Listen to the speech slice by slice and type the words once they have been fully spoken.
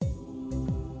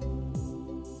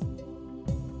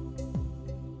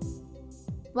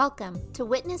Welcome to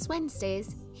Witness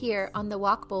Wednesdays here on the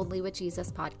Walk Boldly with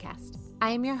Jesus podcast. I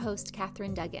am your host,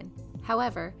 Katherine Duggan.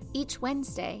 However, each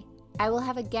Wednesday, I will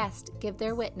have a guest give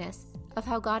their witness of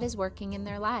how God is working in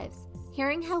their lives.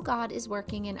 Hearing how God is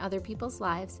working in other people's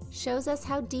lives shows us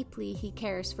how deeply He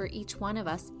cares for each one of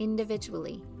us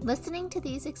individually. Listening to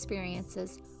these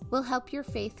experiences will help your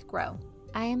faith grow.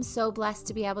 I am so blessed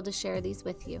to be able to share these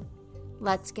with you.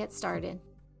 Let's get started.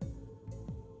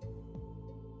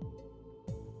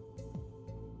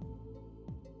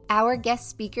 Our guest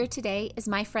speaker today is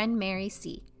my friend Mary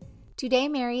C. Today,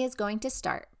 Mary is going to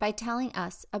start by telling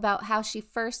us about how she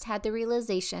first had the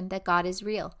realization that God is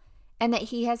real and that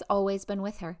He has always been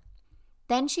with her.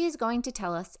 Then she is going to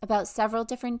tell us about several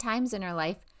different times in her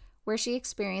life where she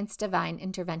experienced divine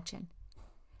intervention.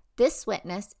 This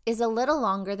witness is a little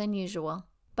longer than usual,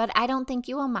 but I don't think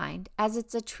you will mind, as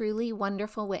it's a truly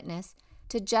wonderful witness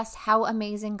to just how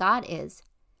amazing God is.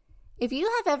 If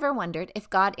you have ever wondered if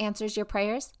God answers your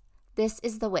prayers, this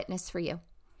is the witness for you.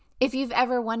 If you've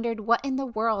ever wondered what in the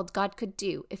world God could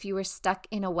do if you were stuck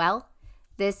in a well,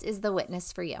 this is the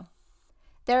witness for you.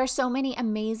 There are so many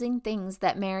amazing things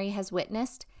that Mary has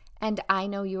witnessed, and I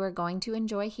know you are going to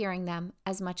enjoy hearing them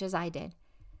as much as I did.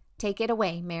 Take it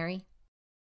away, Mary.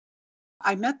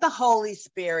 I met the Holy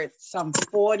Spirit some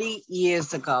 40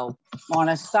 years ago on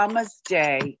a summer's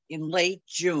day in late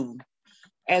June,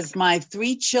 as my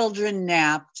 3 children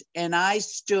napped and I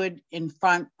stood in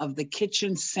front of the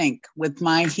kitchen sink with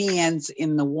my hands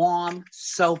in the warm,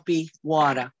 soapy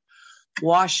water,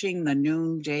 washing the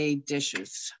noonday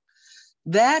dishes.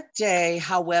 That day,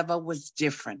 however, was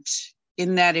different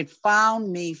in that it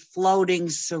found me floating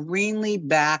serenely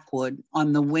backward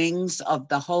on the wings of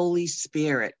the Holy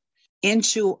Spirit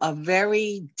into a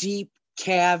very deep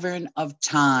cavern of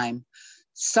time,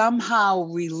 somehow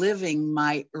reliving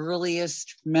my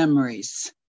earliest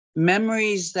memories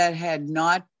that had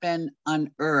not been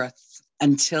unearthed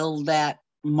until that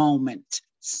moment,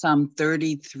 some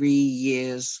 33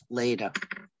 years later.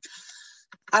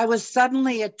 I was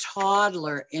suddenly a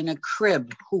toddler in a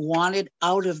crib who wanted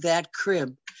out of that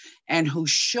crib and who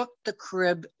shook the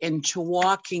crib into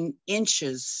walking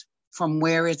inches from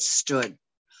where it stood.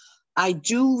 I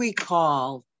do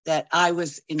recall that I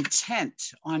was intent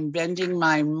on bending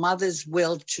my mother's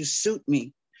will to suit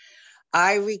me.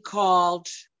 I recalled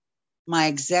my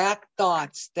exact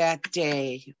thoughts that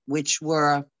day, which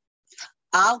were,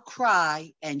 I'll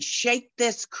cry and shake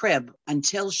this crib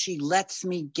until she lets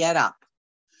me get up.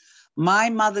 My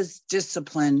mother's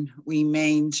discipline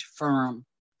remained firm.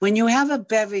 When you have a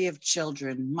bevy of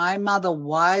children, my mother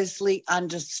wisely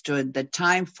understood that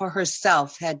time for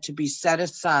herself had to be set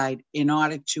aside in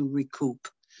order to recoup.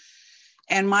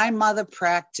 And my mother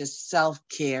practiced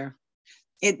self-care.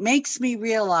 It makes me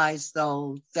realize,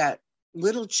 though, that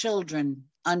little children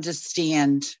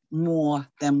understand more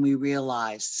than we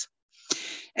realize.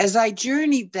 As I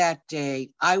journeyed that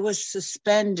day, I was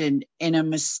suspended in a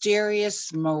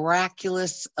mysterious,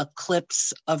 miraculous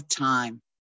eclipse of time.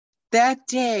 That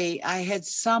day, I had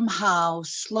somehow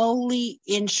slowly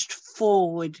inched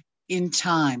forward in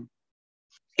time,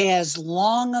 as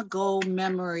long ago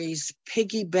memories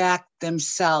piggybacked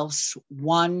themselves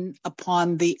one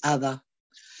upon the other.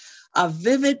 A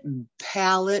vivid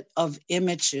palette of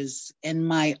images and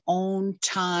my own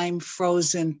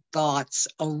time-frozen thoughts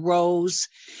arose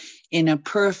in a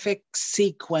perfect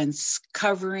sequence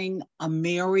covering a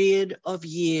myriad of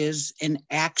years and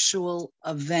actual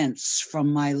events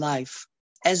from my life.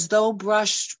 As though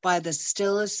brushed by the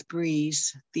stillest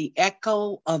breeze, the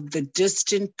echo of the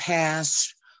distant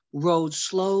past rode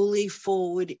slowly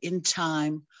forward in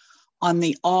time on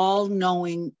the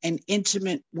all-knowing and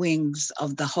intimate wings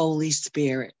of the Holy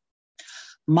Spirit.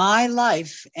 My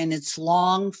life and its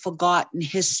long-forgotten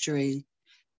history,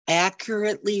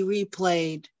 accurately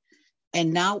replayed,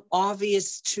 and now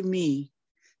obvious to me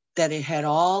that it had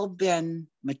all been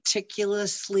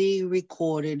meticulously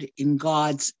recorded in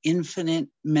God's infinite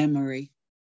memory.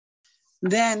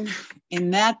 Then,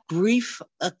 in that brief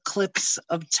eclipse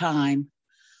of time,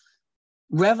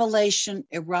 revelation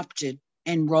erupted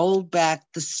and rolled back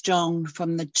the stone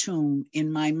from the tomb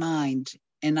in my mind,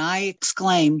 and I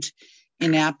exclaimed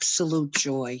in absolute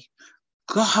joy,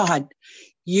 God,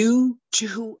 you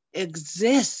do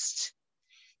exist.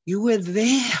 You were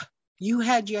there. You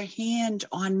had your hand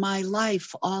on my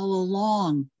life all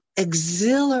along.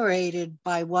 Exhilarated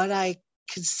by what I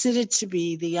considered to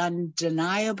be the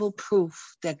undeniable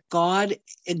proof that God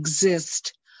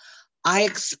exists, I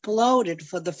exploded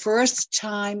for the first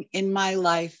time in my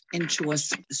life into a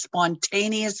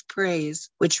spontaneous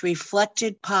praise, which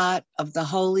reflected part of the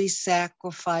holy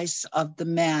sacrifice of the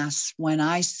Mass when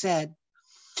I said,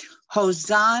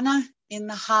 Hosanna in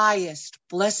the highest.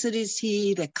 Blessed is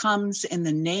he that comes in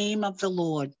the name of the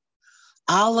Lord.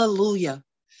 Alleluia.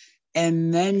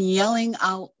 And then yelling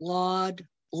out loud,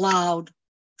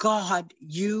 God,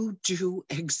 you do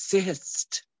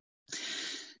exist.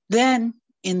 Then,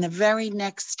 in the very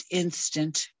next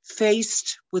instant,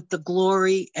 faced with the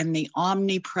glory and the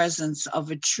omnipresence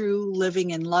of a true,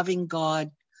 living, and loving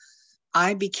God,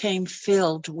 I became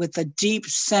filled with a deep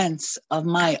sense of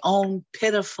my own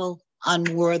pitiful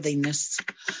unworthiness.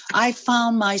 I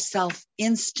found myself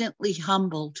instantly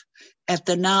humbled at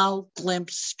the now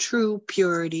glimpsed true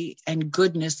purity and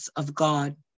goodness of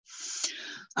God.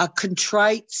 A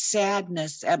contrite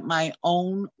sadness at my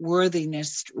own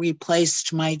worthiness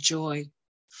replaced my joy.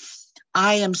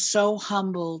 I am so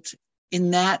humbled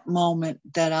in that moment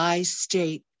that I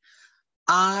state,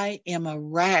 I am a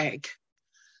rag.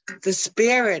 The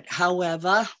spirit,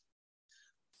 however,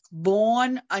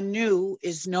 born anew,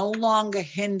 is no longer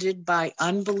hindered by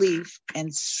unbelief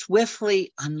and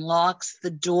swiftly unlocks the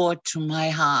door to my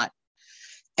heart.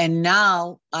 And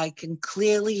now I can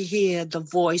clearly hear the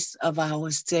voice of our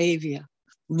Savior.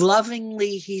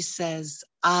 Lovingly, he says,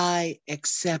 I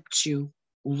accept you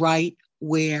right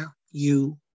where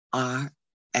you are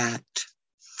at.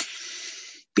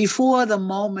 Before the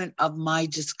moment of my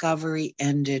discovery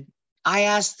ended, I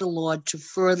asked the Lord to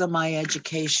further my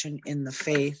education in the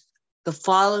faith. The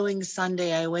following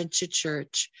Sunday, I went to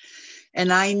church,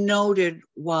 and I noted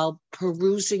while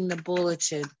perusing the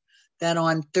bulletin that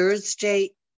on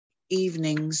Thursday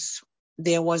evenings,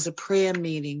 there was a prayer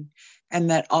meeting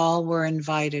and that all were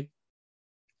invited.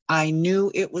 I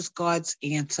knew it was God's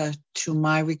answer to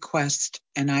my request,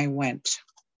 and I went.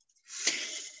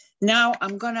 Now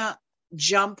I'm going to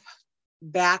jump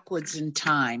backwards in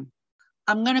time.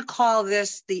 I'm going to call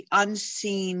this the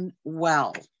unseen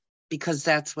well, because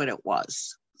that's what it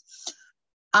was.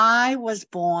 I was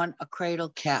born a cradle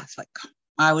Catholic.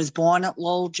 I was born at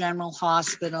Lowell General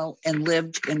Hospital and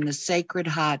lived in the Sacred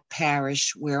Heart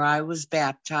Parish, where I was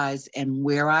baptized and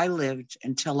where I lived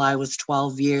until I was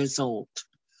 12 years old,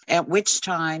 at which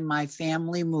time my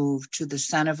family moved to the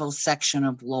Centerville section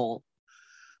of Lowell,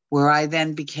 where I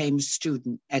then became a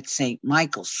student at St.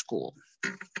 Michael's School.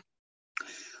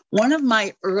 One of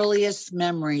my earliest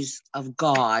memories of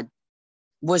God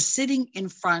was sitting in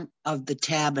front of the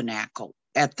tabernacle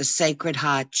at the Sacred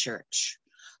Heart Church.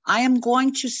 I am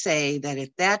going to say that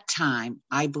at that time,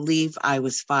 I believe I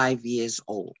was 5 years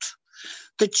old.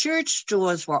 The church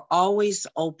doors were always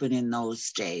open in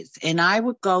those days, and I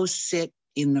would go sit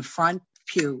in the front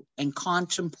pew and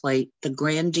contemplate the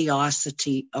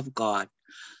grandiosity of God.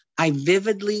 I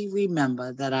vividly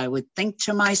remember that I would think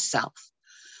to myself,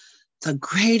 the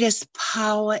greatest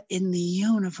power in the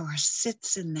universe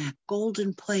sits in that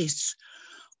golden place,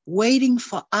 waiting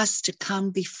for us to come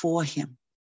before him.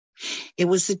 It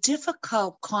was a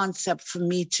difficult concept for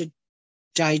me to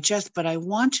digest, but I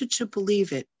wanted to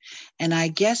believe it. And I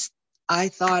guess I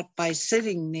thought by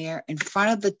sitting there in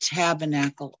front of the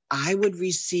tabernacle, I would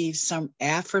receive some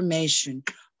affirmation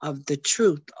of the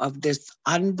truth of this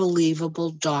unbelievable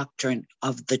doctrine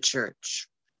of the church.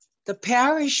 The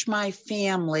parish my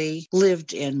family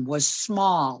lived in was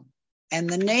small, and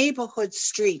the neighborhood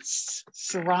streets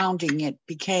surrounding it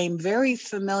became very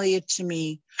familiar to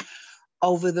me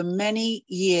over the many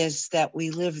years that we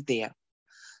lived there.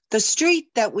 The street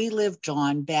that we lived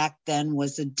on back then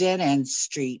was a dead-end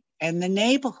street, and the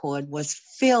neighborhood was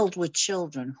filled with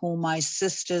children whom my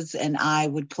sisters and I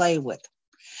would play with.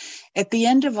 At the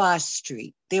end of our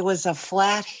street, there was a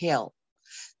flat hill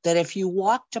that if you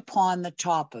walked upon the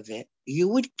top of it, you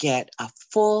would get a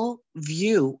full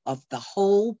view of the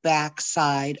whole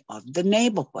backside of the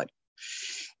neighborhood.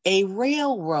 A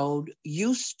railroad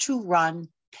used to run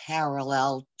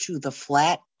parallel to the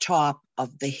flat top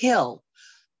of the hill,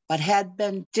 but had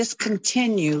been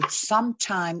discontinued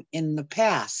sometime in the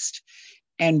past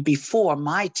and before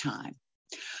my time.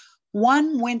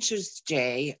 One winter's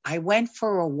day, I went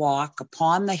for a walk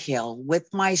upon the hill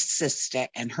with my sister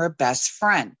and her best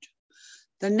friend.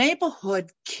 The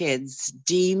neighborhood kids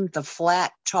deemed the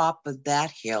flat top of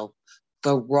that hill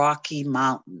the Rocky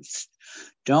Mountains.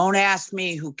 Don't ask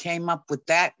me who came up with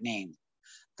that name.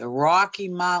 The Rocky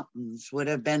Mountains would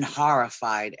have been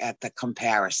horrified at the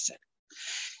comparison.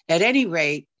 At any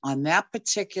rate, on that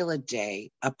particular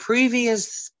day, a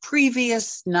previous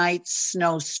night's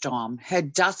snowstorm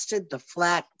had dusted the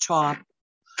flat top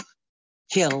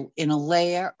hill in a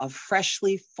layer of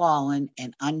freshly fallen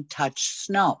and untouched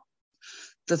snow.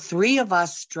 The three of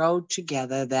us strode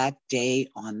together that day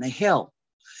on the hill.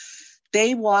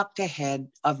 They walked ahead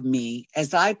of me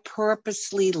as I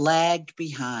purposely lagged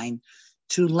behind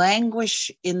to languish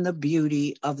in the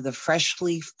beauty of the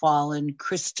freshly fallen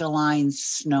crystalline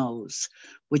snows,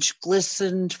 which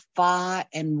glistened far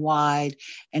and wide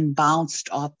and bounced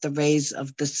off the rays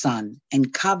of the sun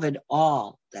and covered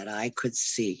all that I could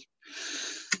see.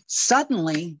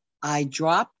 Suddenly, I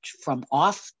dropped from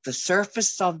off the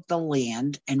surface of the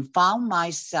land and found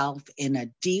myself in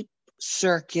a deep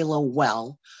circular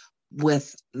well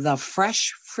with the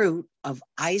fresh fruit of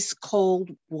ice-cold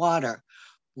water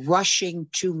rushing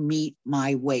to meet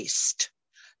my waist.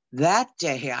 That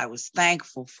day, I was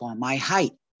thankful for my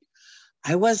height.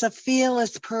 I was a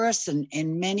fearless person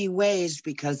in many ways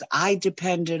because I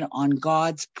depended on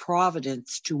God's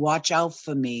providence to watch out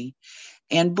for me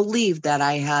and believed that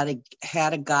I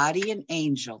had a guardian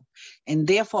angel, and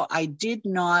therefore I did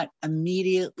not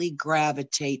immediately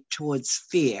gravitate towards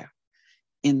fear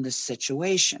in the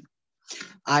situation.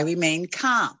 I remained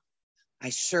calm. I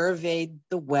surveyed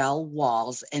the well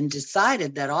walls and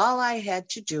decided that all I had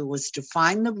to do was to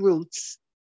find the roots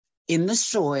in the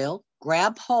soil,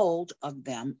 grab hold of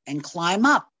them, and climb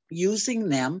up, using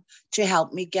them to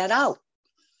help me get out.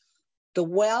 The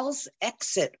well's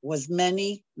exit was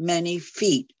many, many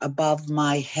feet above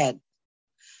my head.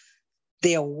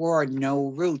 There were no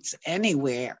roots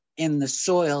anywhere in the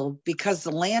soil because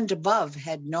the land above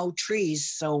had no trees.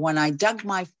 So when I dug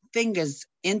my fingers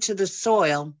into the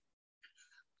soil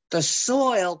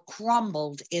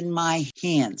crumbled in my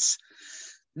hands.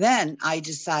 Then I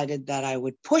decided that I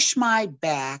would push my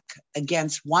back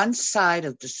against one side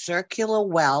of the circular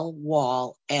well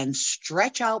wall and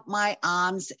stretch out my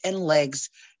arms and legs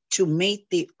to meet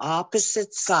the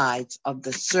opposite sides of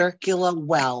the circular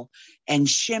well and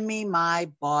shimmy my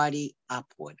body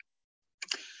upward.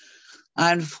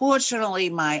 Unfortunately,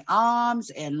 my arms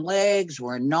and legs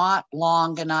were not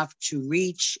long enough to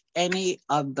reach any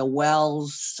of the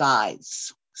well's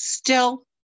sides. Still,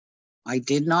 I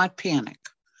did not panic.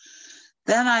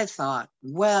 Then I thought,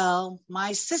 well,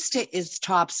 my sister is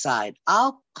topside.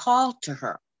 I'll call to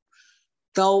her,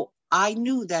 though I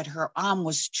knew that her arm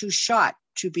was too short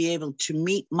to be able to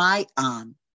meet my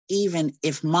arm, even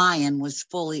if mine was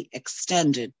fully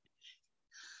extended.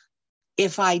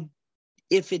 If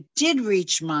it did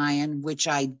reach mine, which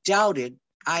I doubted,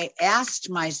 I asked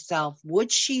myself,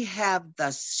 would she have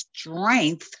the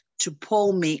strength to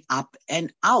pull me up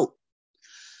and out?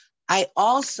 I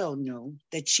also knew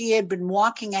that she had been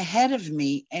walking ahead of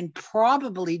me and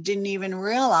probably didn't even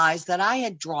realize that I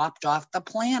had dropped off the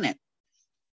planet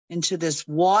into this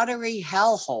watery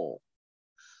hellhole.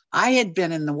 I had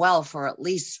been in the well for at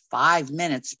least 5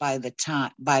 minutes by that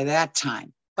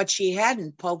time, but she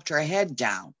hadn't poked her head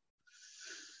down.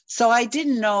 So I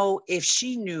didn't know if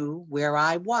she knew where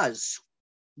I was.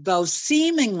 Though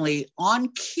seemingly on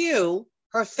cue,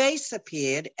 her face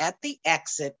appeared at the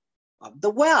exit of the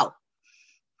well.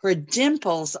 Her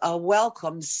dimples a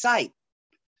welcome sight.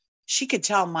 She could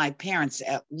tell my parents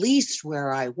at least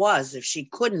where I was if she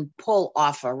couldn't pull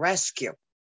off a rescue.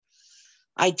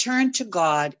 I turned to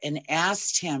God and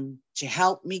asked him to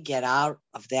help me get out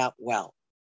of that well.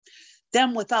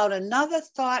 Then, without another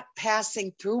thought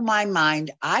passing through my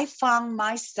mind, I found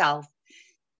myself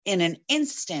in an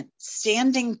instant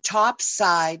standing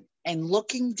topside and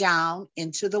looking down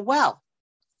into the well.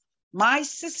 My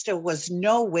sister was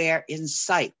nowhere in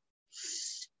sight.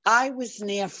 I was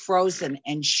near frozen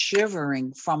and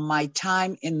shivering from my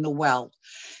time in the well,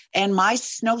 and my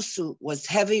snowsuit was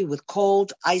heavy with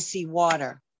cold, icy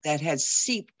water that had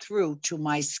seeped through to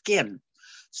my skin.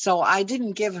 So I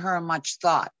didn't give her much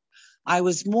thought. I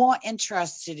was more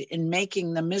interested in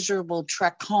making the miserable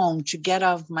trek home to get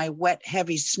out of my wet,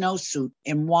 heavy snowsuit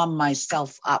and warm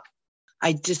myself up.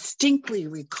 I distinctly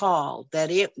recall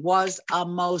that it was a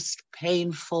most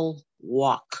painful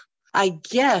walk. I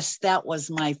guess that was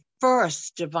my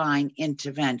first divine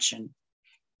intervention,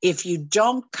 if you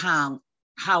don't count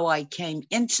how I came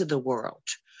into the world,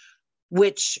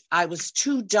 which I was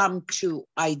too dumb to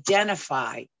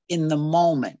identify in the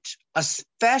moment,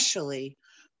 especially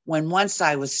when once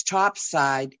I was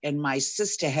topside and my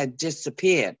sister had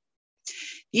disappeared.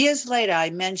 Years later, I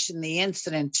mentioned the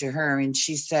incident to her and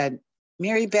she said,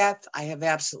 Mary Beth, I have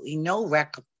absolutely no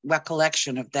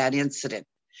recollection of that incident.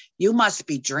 You must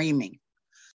be dreaming.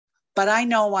 But I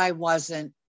know I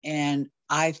wasn't, and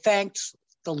I thanked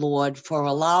the Lord for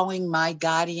allowing my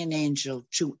guardian angel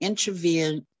to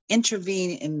intervene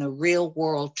in the real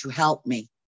world to help me.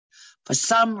 For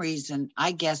some reason,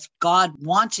 I guess God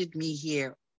wanted me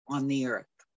here on the earth.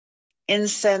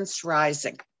 Incense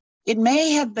rising. It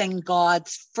may have been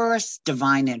God's first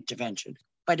divine intervention,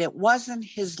 but it wasn't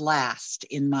his last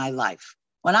in my life.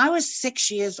 When I was 6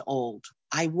 years old,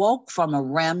 I woke from a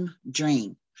REM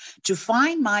dream. to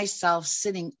find myself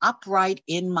sitting upright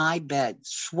in my bed,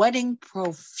 sweating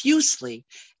profusely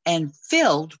and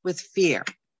filled with fear.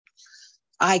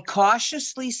 I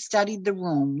cautiously studied the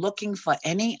room, looking for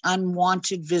any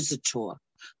unwanted visitor,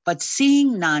 but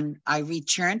seeing none, I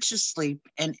returned to sleep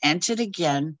and entered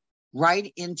again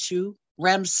right into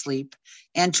REM sleep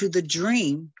and to the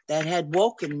dream that had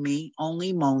woken me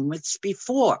only moments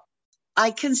before. I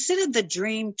considered the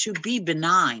dream to be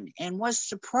benign and was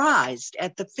surprised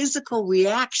at the physical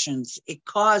reactions it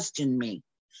caused in me,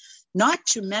 not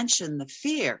to mention the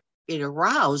fear it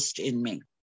aroused in me.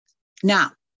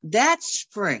 Now, that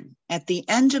spring, at the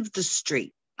end of the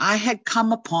street, I had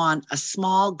come upon a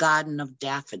small garden of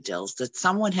daffodils that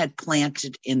someone had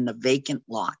planted in the vacant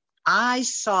lot. I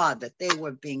saw that they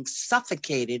were being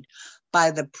suffocated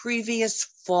by the previous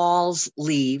fall's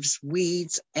leaves,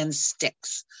 weeds, and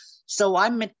sticks. So I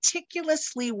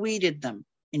meticulously weeded them,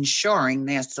 ensuring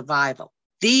their survival.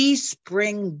 These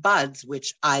spring buds,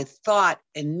 which I thought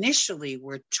initially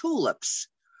were tulips,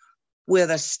 were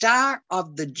the star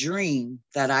of the dream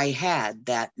that I had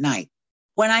that night.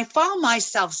 When I found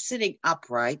myself sitting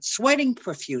upright, sweating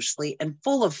profusely and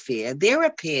full of fear, there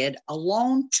appeared a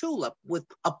lone tulip with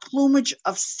a plumage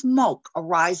of smoke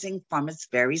arising from its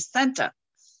very center,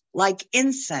 like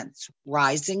incense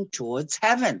rising towards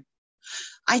heaven.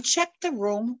 I checked the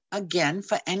room again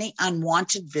for any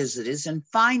unwanted visitors, and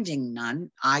finding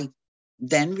none, I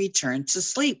then returned to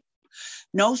sleep.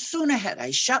 No sooner had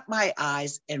I shut my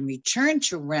eyes and returned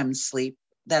to REM sleep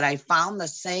that I found the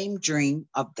same dream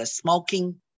of the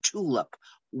smoking tulip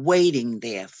waiting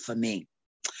there for me.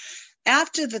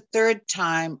 After the third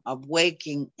time of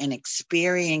waking and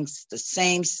experiencing the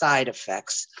same side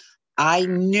effects, I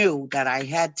knew that I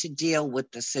had to deal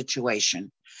with the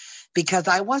situation because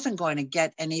I wasn't going to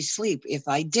get any sleep if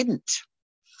I didn't.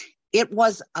 It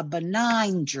was a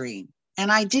benign dream,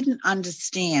 and I didn't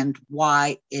understand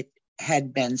why it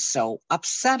had been so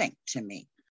upsetting to me.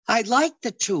 I liked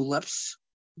the tulips,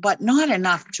 but not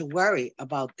enough to worry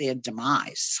about their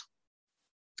demise.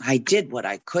 I did what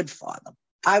I could for them.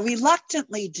 I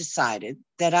reluctantly decided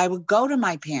that I would go to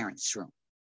my parents' room,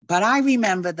 but I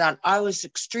remember that I was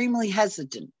extremely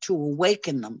hesitant to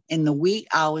awaken them in the wee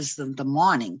hours of the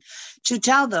morning to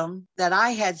tell them that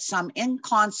I had some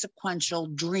inconsequential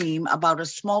dream about a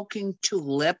smoking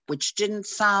tulip, which didn't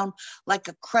sound like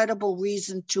a credible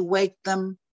reason to wake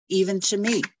them, even to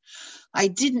me. I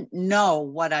didn't know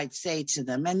what I'd say to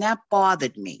them, and that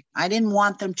bothered me. I didn't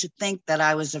want them to think that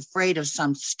I was afraid of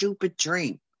some stupid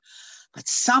dream, but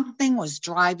something was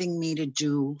driving me to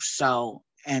do so.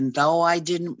 And though I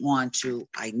didn't want to,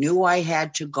 I knew I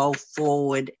had to go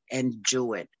forward and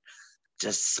do it,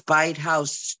 despite how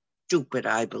stupid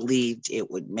I believed it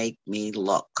would make me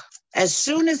look. As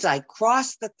soon as I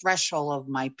crossed the threshold of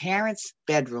my parents'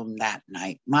 bedroom that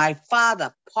night, my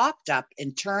father popped up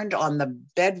and turned on the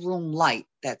bedroom light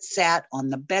that sat on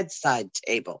the bedside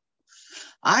table.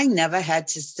 I never had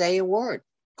to say a word.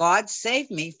 God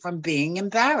saved me from being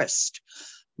embarrassed.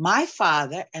 My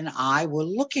father and I were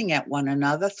looking at one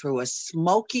another through a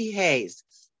smoky haze,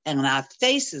 and our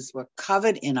faces were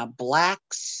covered in a black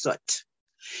soot.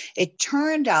 It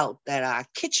turned out that our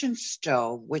kitchen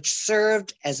stove, which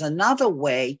served as another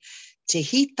way to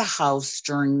heat the house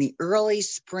during the early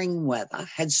spring weather,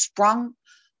 had sprung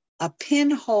a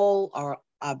pinhole or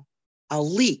a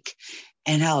leak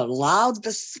and had allowed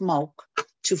the smoke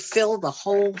to fill the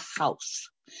whole house.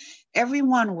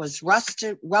 Everyone was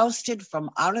roasted from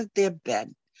out of their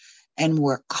bed and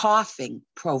were coughing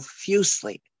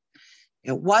profusely.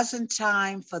 It wasn't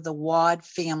time for the Ward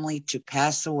family to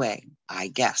pass away, I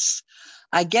guess.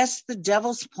 I guess the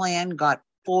devil's plan got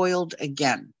foiled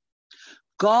again.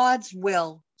 God's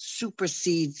will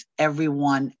supersedes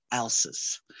everyone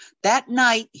else's. That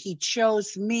night, he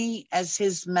chose me as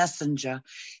his messenger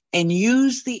and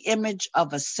used the image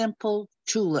of a simple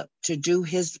tulip to do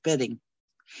his bidding.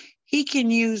 He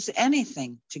can use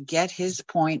anything to get his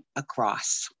point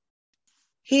across.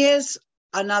 Here's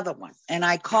another one, and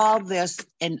I call this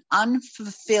an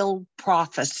unfulfilled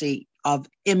prophecy of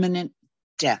imminent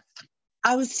death.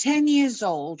 I was 10 years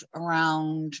old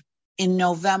around in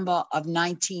November of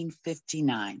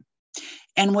 1959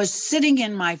 and was sitting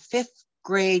in my fifth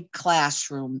grade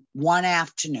classroom one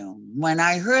afternoon when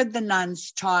I heard the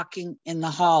nuns talking in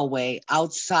the hallway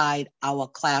outside our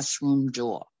classroom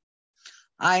door.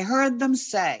 I heard them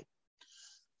say,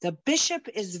 "The bishop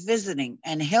is visiting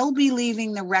and he'll be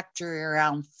leaving the rectory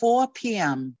around 4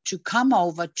 p.m. to come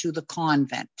over to the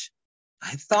convent."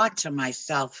 I thought to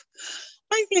myself,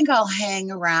 I think I'll hang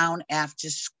around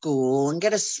after school and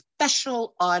get a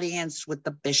special audience with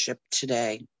the bishop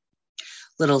today.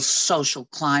 little social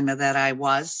climber that I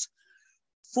was.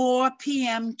 4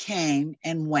 p.m. came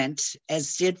and went,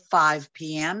 as did 5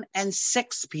 p.m. and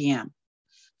 6 p.m.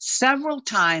 Several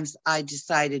times I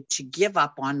decided to give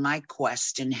up on my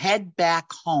quest and head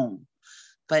back home.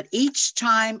 But each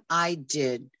time I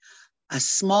did, a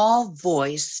small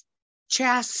voice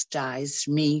chastised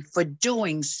me for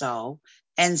doing so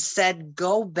and said,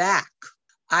 "Go back."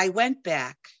 I went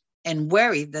back and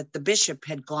worried that the bishop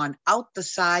had gone out the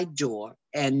side door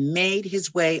and made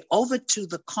his way over to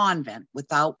the convent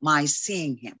without my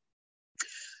seeing him.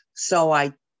 So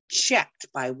I checked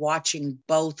by watching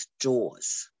both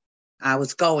doors. I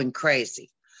was going crazy.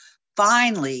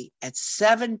 Finally, at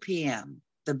 7 p.m.,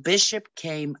 the bishop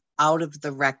came out of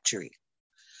the rectory.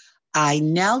 I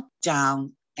knelt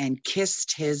down and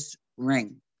kissed his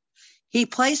ring. He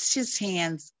placed his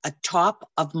hands atop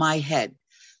of my head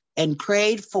and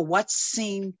prayed for what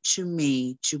seemed to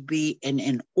me to be an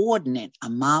inordinate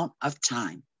amount of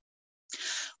time.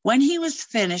 When he was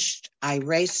finished, I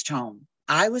raced home.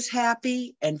 I was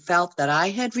happy and felt that I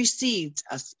had received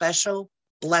a special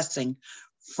blessing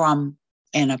from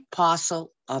an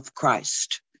apostle of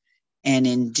Christ. And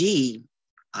indeed,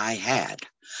 I had.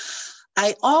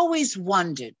 I always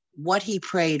wondered what he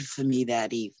prayed for me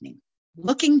that evening.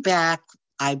 Looking back,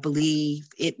 I believe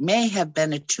it may have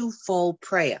been a twofold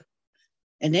prayer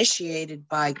initiated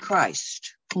by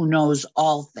Christ, who knows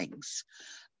all things.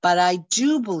 But I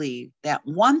do believe that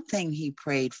one thing he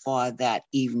prayed for that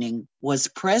evening was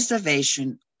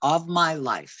preservation of my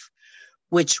life,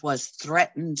 which was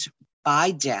threatened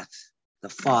by death the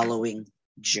following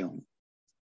June.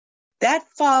 That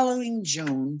following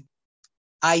June,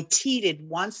 I teetered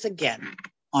once again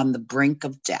on the brink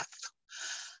of death.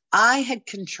 I had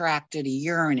contracted a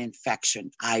urine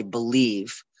infection, I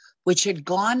believe, which had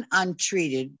gone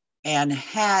untreated and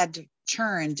had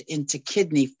turned into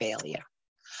kidney failure.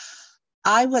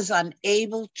 I was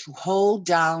unable to hold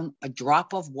down a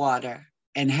drop of water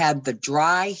and had the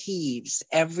dry heaves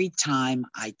every time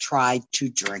I tried to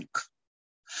drink.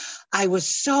 I was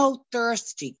so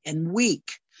thirsty and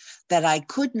weak that I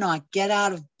could not get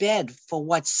out of bed for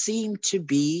what seemed to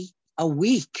be a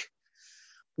week.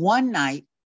 One night,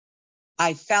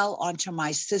 I fell onto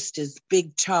my sister's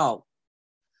big toe,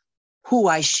 who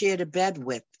I shared a bed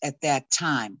with at that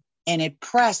time, and it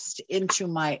pressed into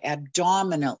my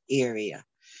abdominal area,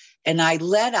 and I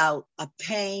let out a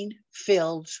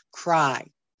pain-filled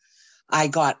cry. I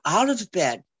got out of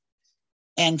bed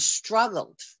and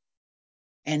struggled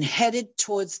and headed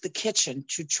towards the kitchen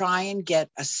to try and get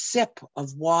a sip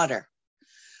of water.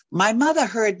 My mother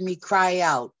heard me cry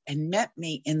out and met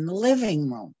me in the living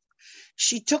room.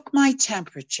 She took my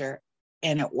temperature,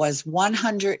 and it was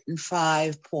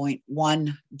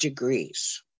 105.1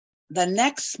 degrees. The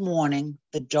next morning,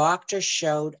 the doctor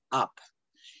showed up.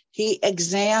 He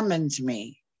examined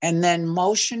me and then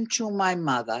motioned to my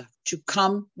mother to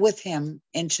come with him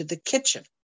into the kitchen.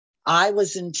 I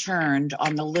was interned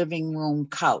on the living room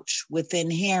couch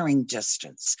within hearing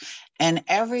distance, and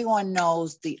everyone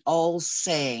knows the old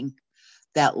saying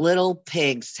that little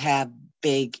pigs have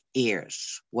big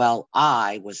ears. Well,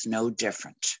 I was no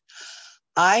different.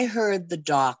 I heard the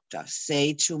doctor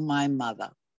say to my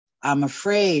mother, "I'm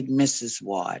afraid, Mrs.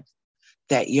 Ward,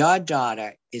 that your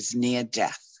daughter is near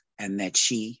death and that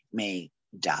she may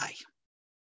die."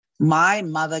 My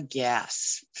mother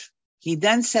gasped. He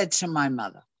then said to my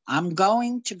mother, "I'm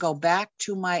going to go back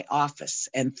to my office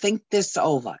and think this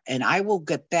over, and I will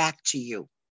get back to you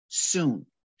soon."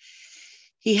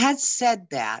 He had said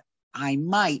that I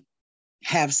might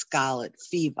have scarlet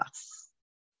fever.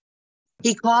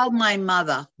 He called my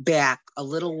mother back a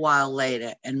little while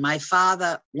later, and my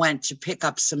father went to pick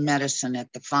up some medicine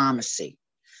at the pharmacy.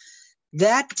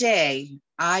 That day,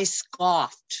 I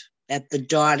scoffed at the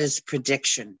daughter's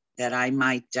prediction that I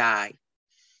might die.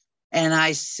 And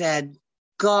I said,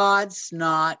 "God's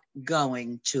not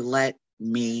going to let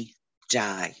me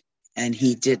die." And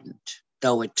he didn't,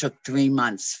 though it took 3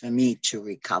 months for me to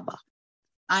recover.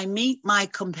 I meet my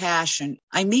compassion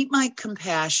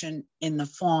in the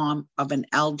form of an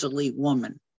elderly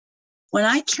woman. When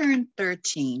I turned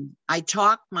 13, I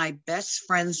talked my best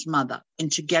friend's mother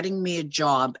into getting me a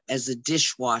job as a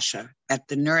dishwasher at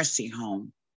the nursing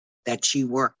home that she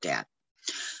worked at.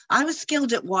 I was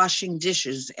skilled at washing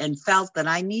dishes and felt that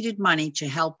I needed money to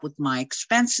help with my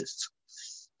expenses.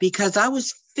 Because I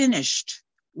was finished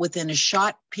within a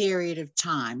short period of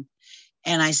time,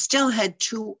 and I still had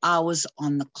 2 hours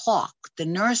on the clock, the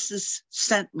nurses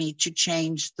sent me to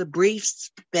change the briefs,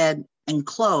 bed, and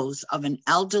clothes of an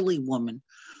elderly woman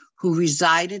who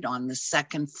resided on the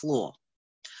second floor.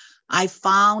 I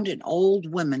found an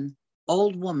old woman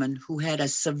old woman who had a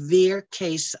severe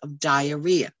case of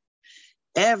diarrhea.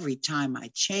 Every time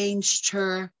I changed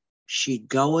her, she'd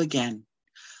go again.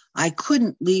 I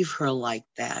couldn't leave her like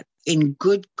that in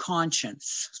good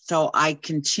conscience, so I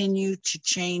continued to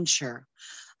change her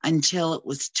until it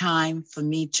was time for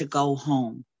me to go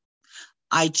home.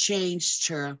 I changed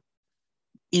her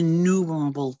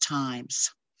innumerable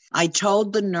times. I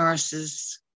told the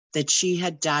nurses that she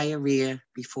had diarrhea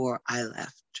before I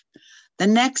left. The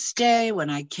next day when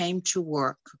I came to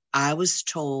work, I was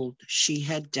told she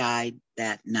had died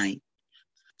that night.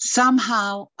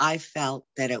 Somehow I felt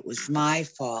that it was my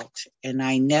fault, and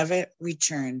I never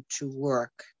returned to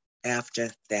work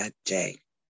after that day.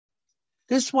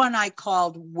 This one I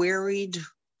called Wearied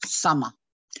Summer.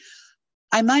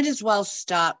 I might as well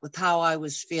start with how I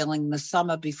was feeling the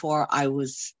summer before I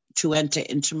was to enter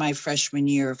into my freshman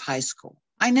year of high school.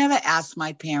 I never asked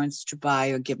my parents to buy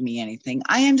or give me anything.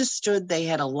 I understood they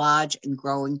had a large and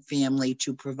growing family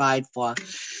to provide for,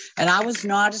 and I was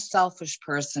not a selfish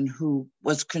person who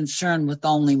was concerned with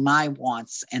only my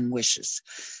wants and wishes.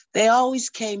 They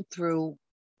always came through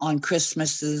on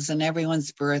Christmases and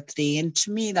everyone's birthday, and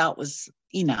to me that was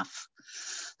enough.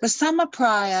 The summer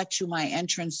prior to my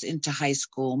entrance into high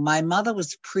school, my mother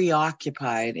was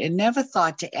preoccupied and never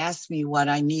thought to ask me what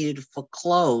I needed for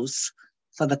clothes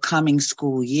for the coming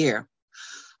school year.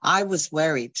 I was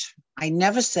worried. I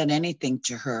never said anything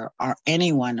to her or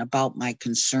anyone about my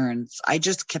concerns. I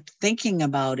just kept thinking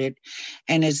about it,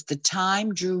 and as the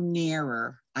time drew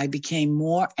nearer, I became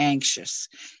more anxious,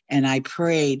 and I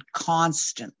prayed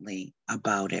constantly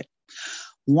about it.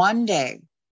 One day,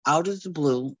 out of the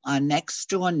blue, our next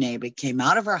door neighbor came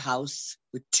out of her house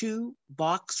with 2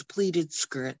 box pleated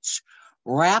skirts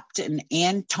wrapped in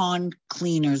Anton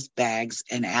Cleaner's bags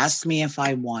and asked me if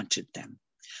I wanted them.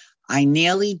 I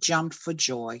nearly jumped for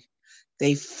joy.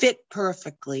 They fit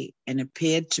perfectly and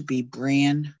appeared to be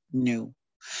brand new.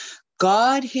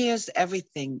 God hears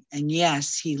everything, and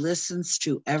yes, he listens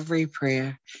to every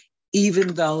prayer,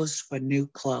 even those for new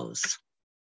clothes.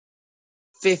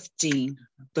 15,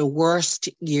 the worst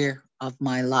year of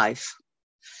my life.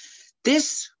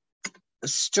 This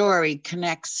story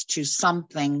connects to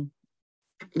something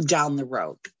down the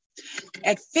road.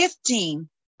 At 15,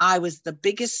 I was the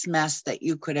biggest mess that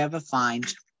you could ever find.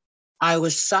 I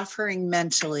was suffering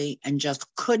mentally and just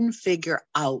couldn't figure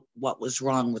out what was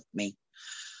wrong with me.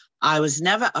 I was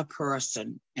never a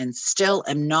person, and still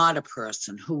am not a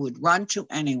person, who would run to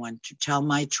anyone to tell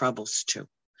my troubles to.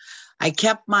 I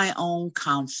kept my own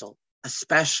counsel,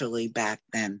 especially back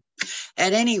then.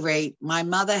 At any rate, my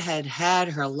mother had had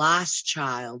her last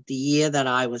child the year that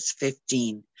I was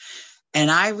 15.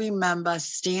 And I remember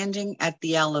standing at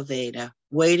the elevator,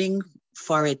 waiting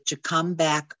for it to come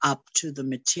back up to the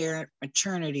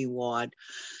maternity ward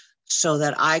so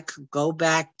that I could go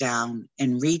back down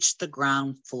and reach the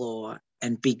ground floor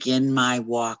and begin my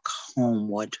walk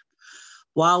homeward.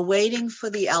 While waiting for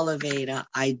the elevator,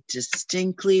 I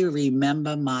distinctly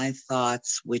remember my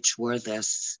thoughts, which were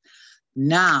this: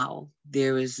 now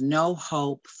there is no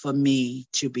hope for me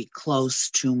to be close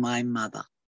to my mother.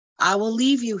 I will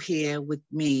leave you here with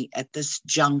me at this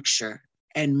juncture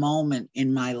and moment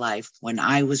in my life when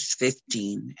I was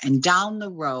 15. And down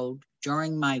the road,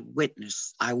 during my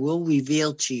witness, I will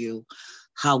reveal to you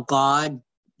how God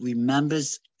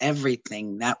remembers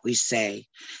everything that we say,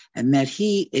 and that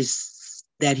he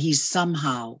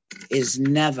somehow is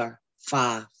never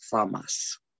far from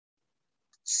us.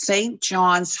 St.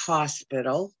 John's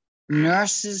Hospital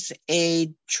Nurses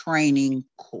Aid Training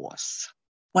Course.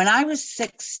 When I was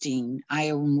 16, I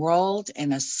enrolled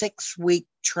in a 6-week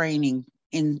training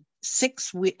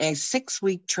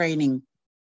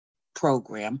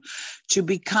program to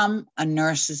become a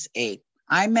nurse's aide.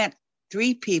 I met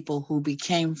 3 people who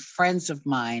became friends of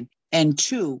mine, and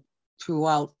 2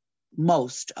 throughout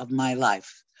most of my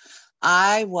life.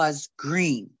 I was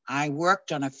green. I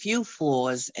worked on a few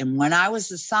floors, and when I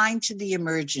was assigned to the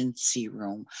emergency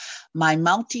room, my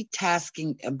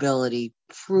multitasking ability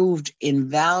proved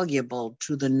invaluable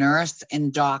to the nurse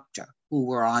and doctor who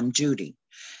were on duty,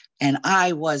 and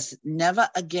I was never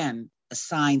again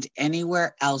assigned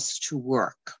anywhere else to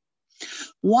work.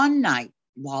 One night,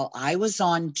 while I was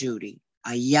on duty,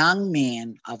 a young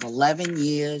man of 11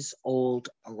 years old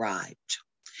arrived.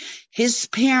 His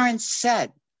parents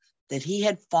said that he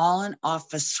had fallen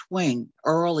off a swing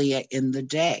earlier in the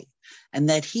day and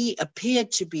that he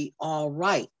appeared to be all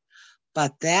right,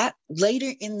 but that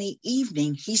later in the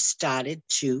evening he started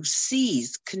to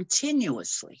seize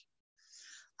continuously.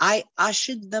 I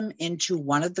ushered them into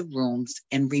one of the rooms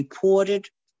and reported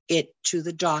it to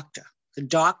the doctor. the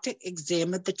doctor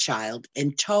examined the child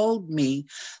and told me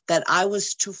that I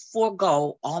was to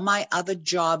forego all my other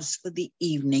jobs for the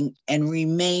evening and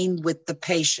remain with the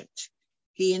patient.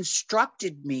 He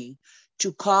instructed me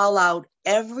to call out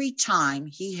every time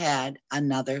he had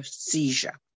another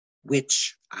seizure,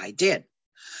 which I did.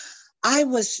 I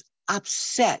was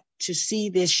upset to see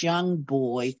this young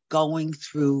boy going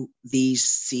through these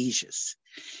seizures.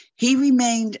 He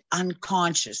remained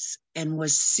unconscious and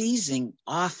was seizing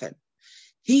often.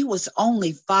 He was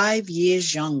only 5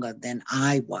 years younger than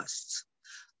I was.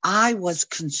 I was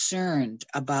concerned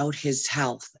about his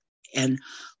health and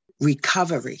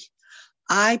recovery.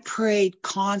 I prayed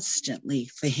constantly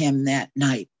for him that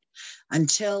night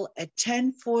until at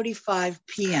 10:45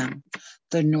 p.m.,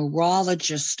 the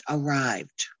neurologist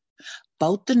arrived.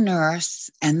 Both the nurse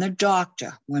and the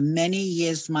doctor were many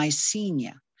years my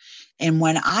senior. And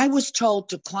when I was told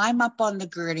to climb up on the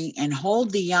gurney and hold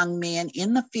the young man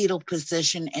in the fetal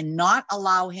position and not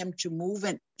allow him to move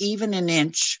even an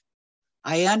inch,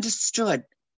 I understood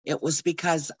it was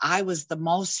because I was the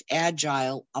most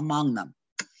agile among them.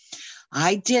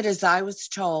 I did as I was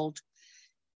told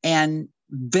and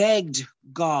begged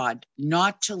God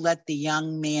not to let the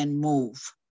young man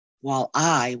move while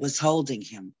I was holding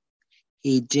him.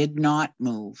 He did not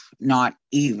move, not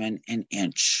even an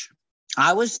inch.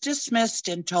 I was dismissed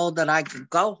and told that I could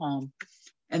go home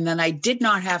and then I did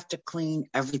not have to clean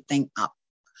everything up.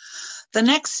 The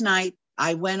next night,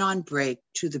 I went on break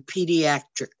to the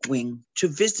pediatric wing to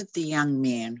visit the young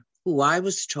man who I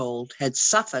was told had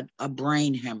suffered a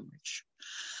brain hemorrhage.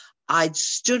 I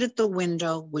stood at the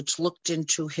window which looked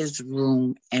into his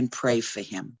room and prayed for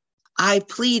him. I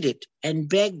pleaded and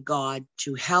begged God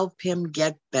to help him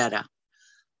get better.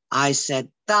 I said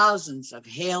thousands of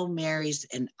Hail Marys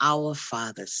and Our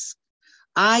Fathers.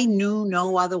 I knew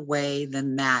no other way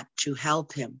than that to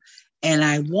help him, and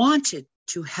I wanted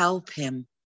to help him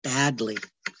badly.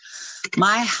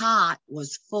 My heart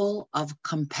was full of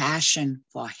compassion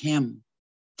for him.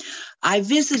 I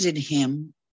visited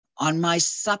him on my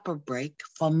supper break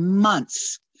for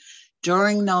months.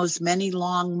 During those many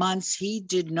long months, he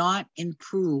did not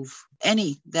improve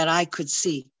any that I could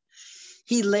see.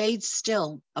 He laid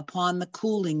still upon the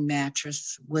cooling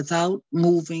mattress without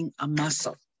moving a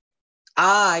muscle.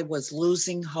 I was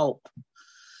losing hope.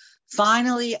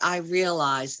 Finally, I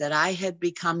realized that I had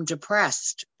become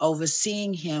depressed over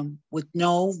seeing him with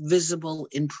no visible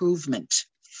improvement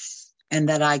and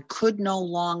that I could no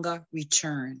longer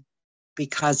return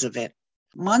because of it.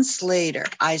 Months later,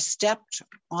 I stepped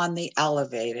on the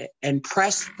elevator and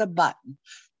pressed the button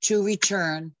to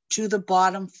return to the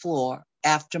bottom floor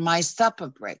after my supper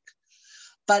break.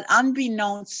 But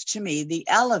unbeknownst to me, the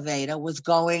elevator was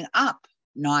going up,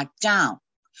 not down.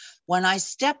 When I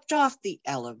stepped off the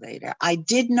elevator, I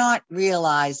did not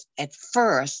realize at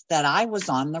first that I was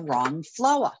on the wrong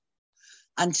floor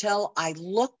until I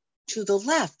looked to the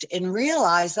left and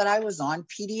realized that I was on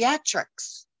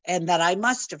pediatrics and that I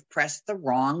must have pressed the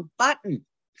wrong button.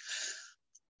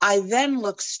 I then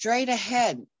looked straight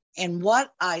ahead, and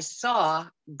what I saw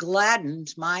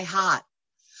gladdened my heart.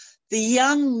 The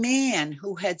young man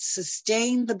who had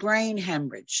sustained the brain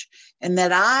hemorrhage and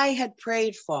that I had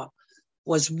prayed for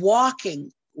was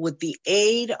walking with the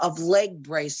aid of leg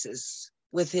braces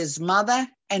with his mother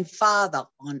and father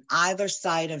on either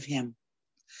side of him.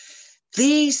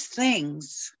 These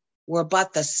things were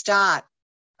but the start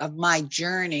of my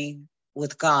journey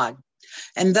with God.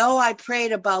 And though I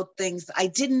prayed about things, I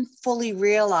didn't fully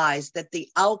realize that the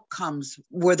outcomes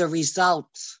were the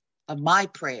results of my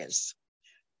prayers.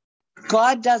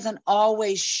 God doesn't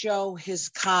always show his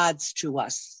cards to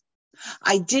us.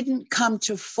 I didn't come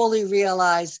to fully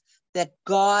realize that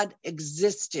God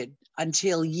existed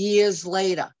until years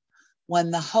later when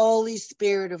the Holy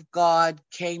Spirit of God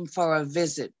came for a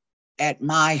visit at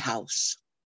my house.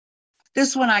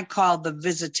 This one I call the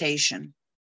visitation.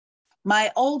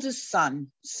 My oldest son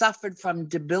suffered from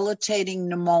debilitating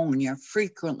pneumonia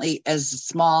frequently as a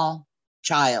small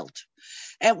child.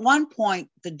 At one point,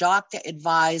 the doctor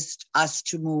advised us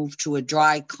to move to a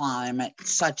dry climate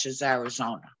such as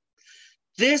Arizona.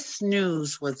 This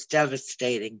news was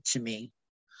devastating to me.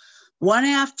 One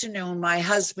afternoon, my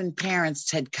husband's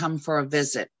parents had come for a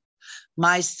visit.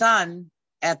 My son,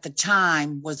 at the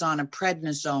time, was on a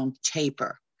prednisone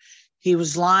taper. He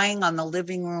was lying on the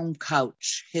living room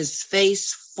couch, his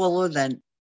face fuller than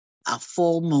a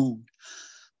full moon.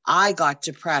 I got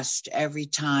depressed every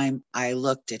time I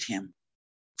looked at him.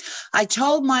 I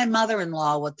told my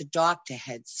mother-in-law what the doctor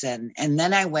had said, and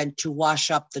then I went to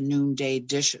wash up the noonday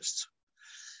dishes.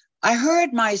 I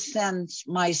heard my son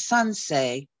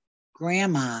say,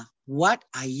 "Grandma, what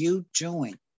are you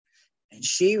doing?" And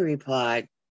she replied,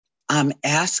 I'm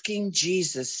asking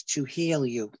Jesus to heal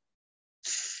you.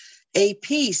 A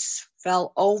peace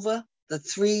fell over the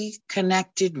 3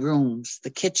 connected rooms, the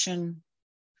kitchen,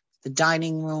 the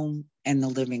dining room, and the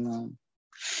living room.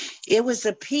 It was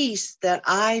a peace that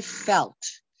I felt,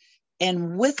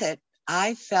 and with it,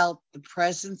 I felt the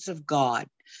presence of God,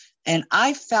 and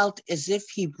I felt as if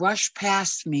he brushed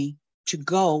past me to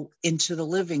go into the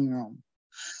living room.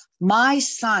 My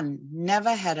son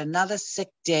never had another sick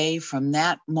day from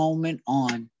that moment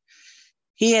on.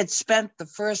 He had spent the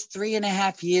first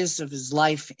 3.5 years of his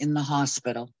life in the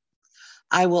hospital.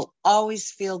 I will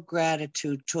always feel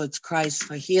gratitude towards Christ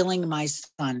for healing my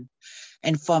son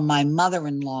and for my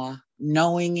mother-in-law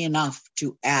knowing enough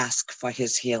to ask for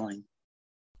his healing.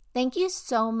 Thank you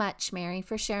so much, Mary,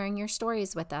 for sharing your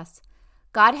stories with us.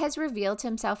 God has revealed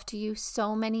himself to you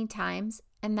so many times,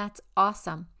 and that's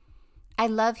awesome. I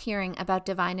love hearing about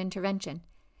divine intervention,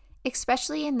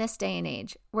 especially in this day and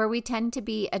age where we tend to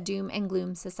be a doom and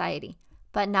gloom society.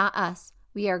 But not us.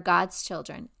 We are God's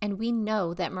children, and we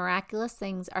know that miraculous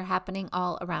things are happening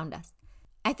all around us.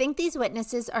 I think these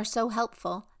witnesses are so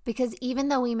helpful because even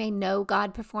though we may know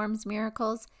God performs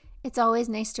miracles, it's always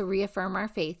nice to reaffirm our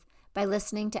faith by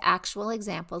listening to actual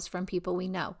examples from people we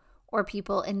know or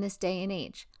people in this day and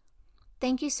age.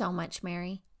 Thank you so much,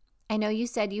 Mary. I know you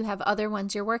said you have other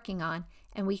ones you're working on,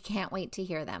 and we can't wait to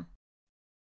hear them.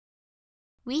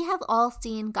 We have all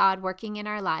seen God working in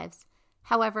our lives.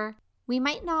 However, we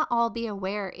might not all be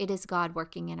aware it is God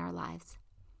working in our lives.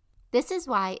 This is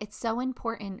why it's so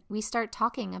important we start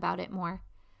talking about it more.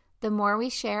 The more we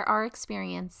share our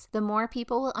experience, the more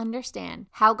people will understand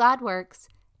how God works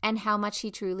and how much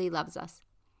he truly loves us.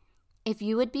 If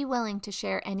you would be willing to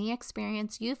share any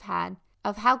experience you've had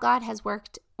of how God has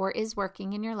worked or is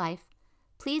working in your life,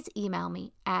 please email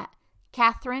me at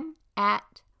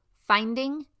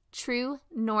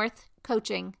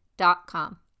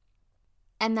Catherine@findingtruenorthcoaching.com.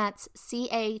 And that's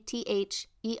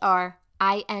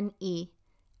CATHERINE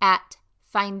at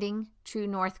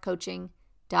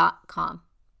findingtruenorthcoaching.com.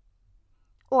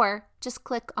 Or just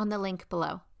click on the link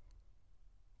below.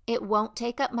 It won't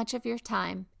take up much of your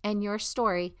time, and your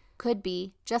story could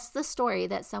be just the story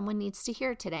that someone needs to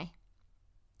hear today.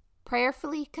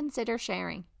 Prayerfully consider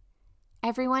sharing.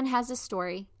 Everyone has a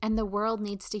story, and the world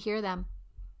needs to hear them.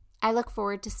 I look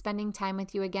forward to spending time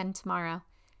with you again tomorrow,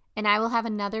 and I will have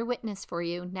another witness for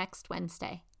you next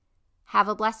Wednesday. Have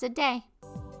a blessed day.